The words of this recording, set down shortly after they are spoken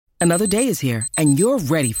Another day is here, and you're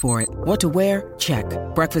ready for it. What to wear? Check.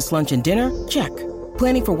 Breakfast, lunch, and dinner? Check.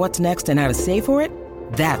 Planning for what's next and how to save for it?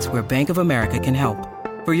 That's where Bank of America can help.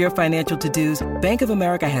 For your financial to-dos, Bank of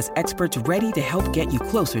America has experts ready to help get you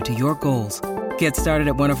closer to your goals. Get started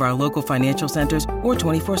at one of our local financial centers or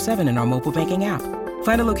 24/7 in our mobile banking app.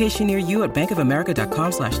 Find a location near you at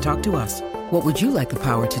bankofamerica.com/talktous. What would you like the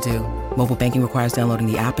power to do? Mobile banking requires downloading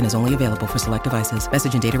the app and is only available for select devices.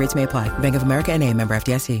 Message and data rates may apply. Bank of America N.A., member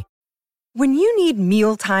FDIC. When you need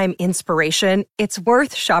mealtime inspiration, it's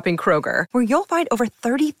worth shopping Kroger, where you'll find over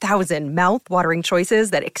 30,000 mouth-watering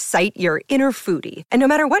choices that excite your inner foodie. And no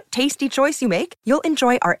matter what tasty choice you make, you'll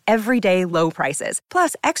enjoy our everyday low prices,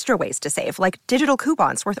 plus extra ways to save, like digital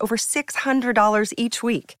coupons worth over $600 each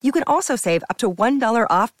week. You can also save up to $1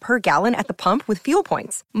 off per gallon at the pump with fuel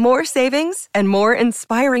points. More savings and more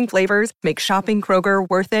inspiring flavors make shopping Kroger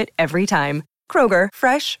worth it every time. Kroger,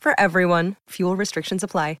 fresh for everyone. Fuel restrictions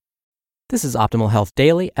apply. This is Optimal Health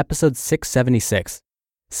Daily, episode 676,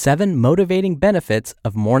 7 Motivating Benefits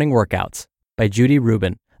of Morning Workouts by Judy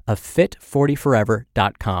Rubin of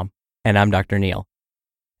Fit40Forever.com. And I'm Dr. Neil.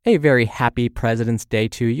 A very happy President's Day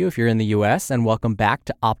to you if you're in the US, and welcome back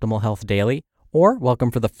to Optimal Health Daily, or welcome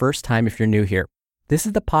for the first time if you're new here. This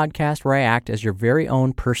is the podcast where I act as your very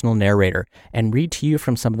own personal narrator and read to you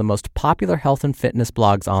from some of the most popular health and fitness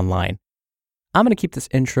blogs online. I'm going to keep this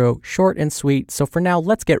intro short and sweet, so for now,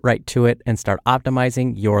 let's get right to it and start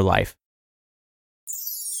optimizing your life.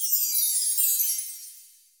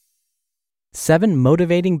 7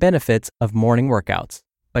 Motivating Benefits of Morning Workouts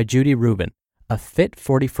by Judy Rubin of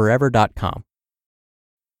Fit40Forever.com.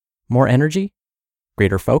 More energy?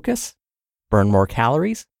 Greater focus? Burn more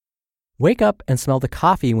calories? Wake up and smell the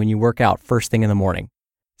coffee when you work out first thing in the morning.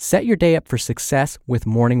 Set your day up for success with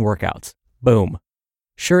morning workouts. Boom.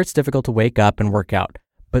 Sure, it's difficult to wake up and work out,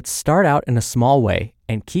 but start out in a small way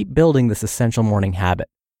and keep building this essential morning habit.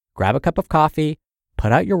 Grab a cup of coffee,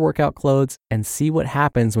 put out your workout clothes, and see what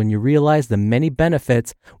happens when you realize the many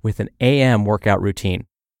benefits with an AM workout routine.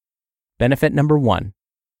 Benefit number 1.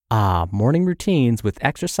 Morning routines with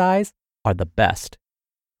exercise are the best.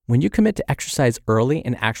 When you commit to exercise early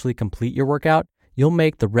and actually complete your workout, you'll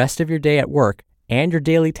make the rest of your day at work and your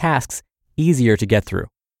daily tasks easier to get through.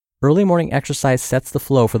 Early morning exercise sets the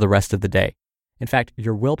flow for the rest of the day. In fact,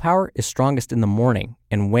 your willpower is strongest in the morning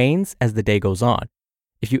and wanes as the day goes on.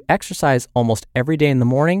 If you exercise almost every day in the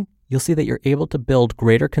morning, you'll see that you're able to build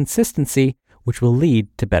greater consistency, which will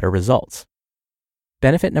lead to better results.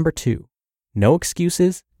 Benefit number 2, no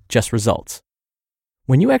excuses, just results.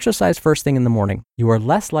 When you exercise first thing in the morning, you are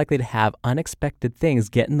less likely to have unexpected things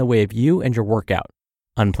get in the way of you and your workout.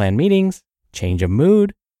 Unplanned meetings, change of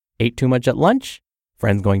mood, ate too much at lunch,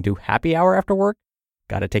 friends going to happy hour after work,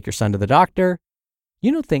 gotta take your son to the doctor.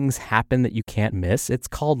 You know, things happen that you can't miss. It's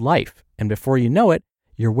called life. And before you know it,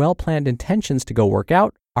 your well-planned intentions to go work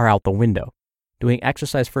out are out the window. Doing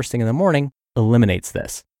exercise first thing in the morning eliminates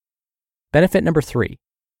this. Benefit number 3,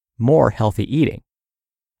 more healthy eating.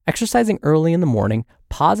 Exercising early in the morning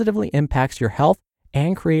positively impacts your health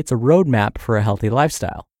and creates a roadmap for a healthy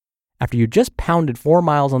lifestyle. After you just pounded 4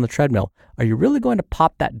 miles on the treadmill, are you really going to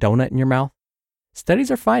pop that donut in your mouth?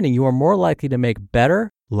 Studies are finding you are more likely to make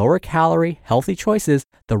better, lower calorie, healthy choices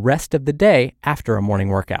the rest of the day after a morning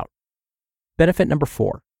workout. Benefit number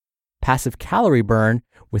 4, passive calorie burn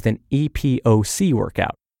with an EPOC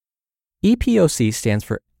workout. EPOC stands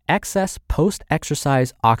for excess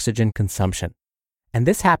post-exercise oxygen consumption. And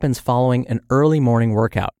this happens following an early morning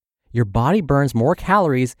workout. Your body burns more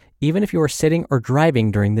calories even if you are sitting or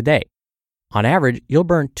driving during the day. On average, you'll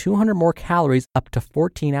burn 200 more calories up to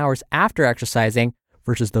 14 hours after exercising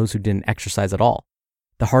versus those who didn't exercise at all.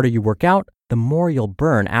 The harder you work out, the more you'll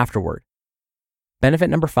burn afterward. Benefit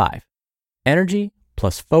number 5, energy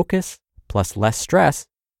plus focus plus less stress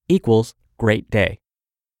equals great day.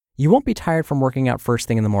 You won't be tired from working out first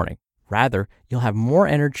thing in the morning. Rather, you'll have more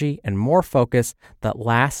energy and more focus that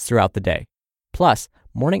lasts throughout the day. Plus,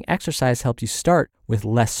 morning exercise helps you start with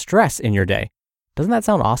less stress in your day. Doesn't that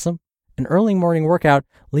sound awesome? An early morning workout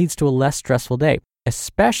leads to a less stressful day,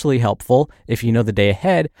 especially helpful if you know the day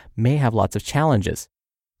ahead may have lots of challenges.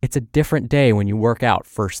 It's a different day when you work out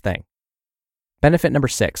first thing. Benefit number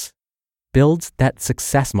 6, builds that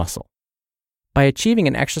success muscle. By achieving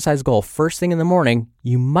an exercise goal first thing in the morning,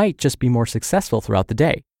 you might just be more successful throughout the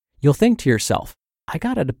day. You'll think to yourself, I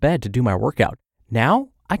got out of bed to do my workout. Now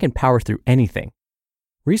I can power through anything.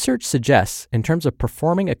 Research suggests, in terms of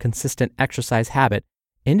performing a consistent exercise habit,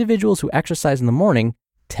 individuals who exercise in the morning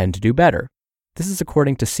tend to do better. This is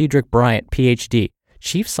according to Cedric Bryant, PhD,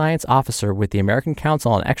 Chief Science Officer with the American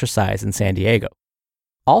Council on Exercise in San Diego.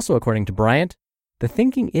 Also according to Bryant, the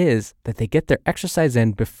thinking is that they get their exercise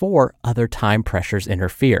in before other time pressures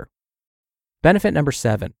interfere. Benefit number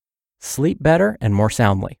 7, sleep better and more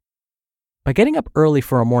soundly. By getting up early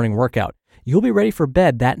for a morning workout, you'll be ready for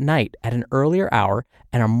bed that night at an earlier hour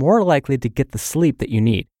and are more likely to get the sleep that you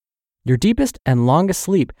need. Your deepest and longest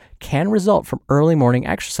sleep can result from early morning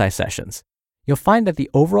exercise sessions. You'll find that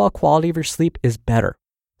the overall quality of your sleep is better.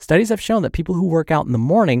 Studies have shown that people who work out in the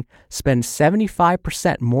morning spend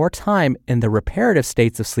 75% more time in the reparative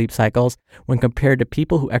states of sleep cycles when compared to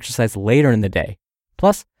people who exercise later in the day.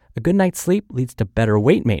 Plus, a good night's sleep leads to better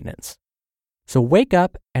weight maintenance. So wake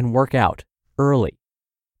up and work out early.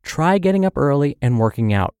 Try getting up early and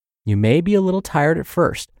working out. You may be a little tired at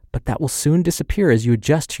first, but that will soon disappear as you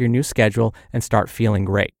adjust to your new schedule and start feeling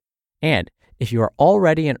great. And if you are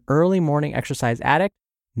already an early morning exercise addict,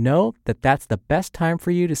 know that that's the best time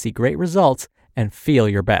for you to see great results and feel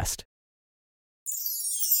your best.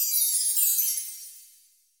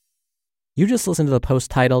 You just listened to the post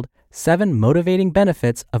titled 7 Motivating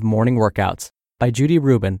Benefits of Morning Workouts by Judy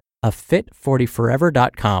Rubin of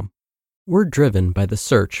Fit40Forever.com. We're driven by the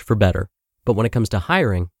search for better, but when it comes to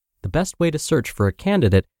hiring, the best way to search for a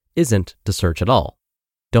candidate isn't to search at all.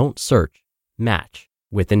 Don't search, match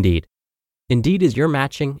with Indeed. Indeed is your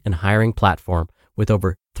matching and hiring platform with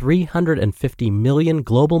over 350 million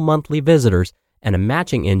global monthly visitors and a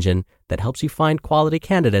matching engine that helps you find quality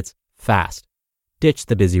candidates fast. Ditch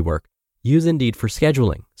the busy work. Use Indeed for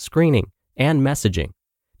scheduling, screening, and messaging.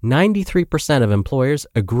 93% of employers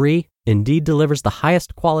agree Indeed delivers the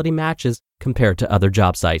highest quality matches compared to other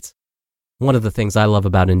job sites. One of the things I love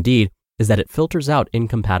about Indeed is that it filters out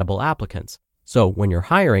incompatible applicants. So when you're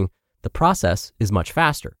hiring, the process is much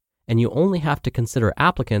faster, and you only have to consider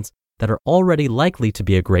applicants that are already likely to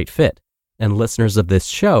be a great fit. And listeners of this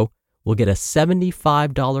show will get a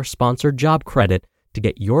 $75 sponsored job credit to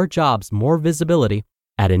get your jobs more visibility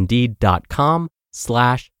at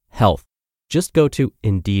Indeed.com/health. Just go to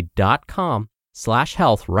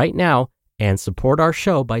Indeed.com/health right now and support our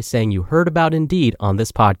show by saying you heard about Indeed on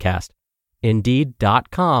this podcast.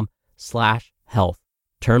 Indeed.com/health.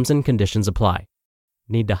 Terms and conditions apply.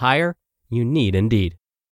 Need to hire? You need Indeed.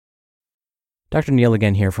 Dr. Neal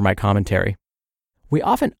again here for my commentary. We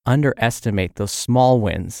often underestimate those small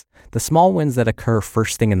wins, the small wins that occur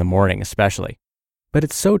first thing in the morning especially. But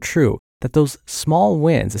it's so true that those small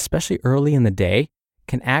wins, especially early in the day,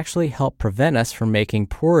 can actually help prevent us from making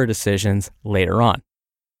poorer decisions later on.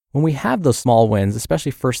 When we have those small wins,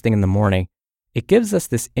 especially first thing in the morning, it gives us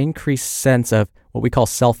this increased sense of what we call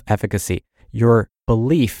self-efficacy, your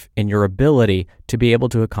belief in your ability to be able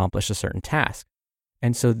to accomplish a certain task.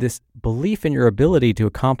 And so this belief in your ability to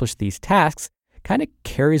accomplish these tasks kind of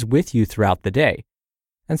carries with you throughout the day.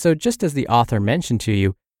 And so just as the author mentioned to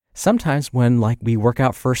you, sometimes when we work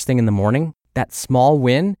out first thing in the morning, that small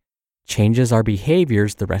win changes our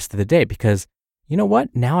behaviors the rest of the day because, you know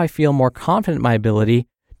what? Now I feel more confident in my ability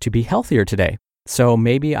to be healthier today. So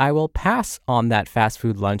maybe I will pass on that fast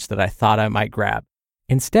food lunch that I thought I might grab.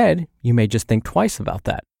 Instead, you may just think twice about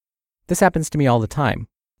that. This happens to me all the time.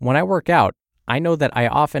 When I work out, I know that I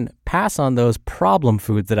often pass on those problem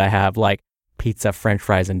foods that I have like pizza, french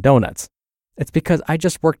fries, and donuts. It's because I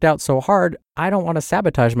just worked out so hard, I don't want to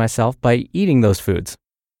sabotage myself by eating those foods.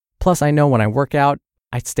 Plus, I know when I work out,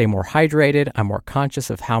 I stay more hydrated, I'm more conscious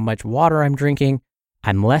of how much water I'm drinking,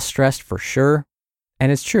 I'm less stressed for sure.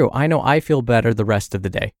 And it's true, I know I feel better the rest of the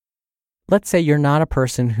day. Let's say you're not a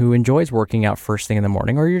person who enjoys working out first thing in the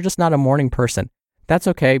morning, or you're just not a morning person. That's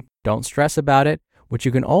okay, don't stress about it. What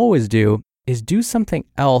you can always do is do something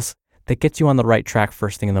else that gets you on the right track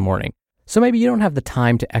first thing in the morning. So maybe you don't have the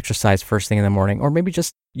time to exercise first thing in the morning, or maybe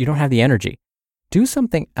just you don't have the energy. Do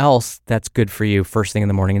something else that's good for you first thing in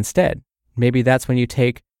the morning instead. Maybe that's when you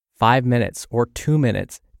take 5 minutes or 2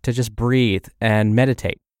 minutes to just breathe and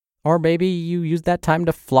meditate. Or maybe you use that time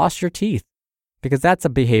to floss your teeth, because that's a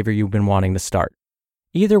behavior you've been wanting to start.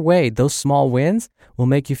 Either way, those small wins will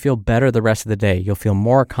make you feel better the rest of the day. You'll feel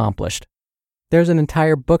more accomplished. There's an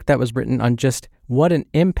entire book that was written on just what an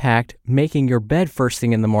impact making your bed first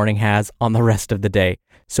thing in the morning has on the rest of the day.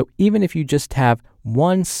 So even if you just have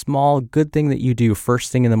one small good thing that you do first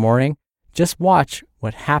thing in the morning, just watch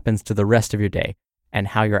what happens to the rest of your day and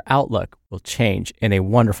how your outlook will change in a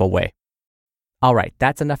wonderful way. All right,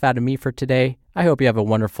 that's enough out of me for today. I hope you have a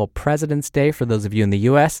wonderful President's Day for those of you in the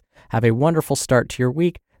U.S. Have a wonderful start to your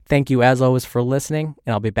week. Thank you as always for listening,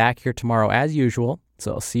 and I'll be back here tomorrow as usual.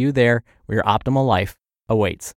 So I'll see you there where your optimal life awaits.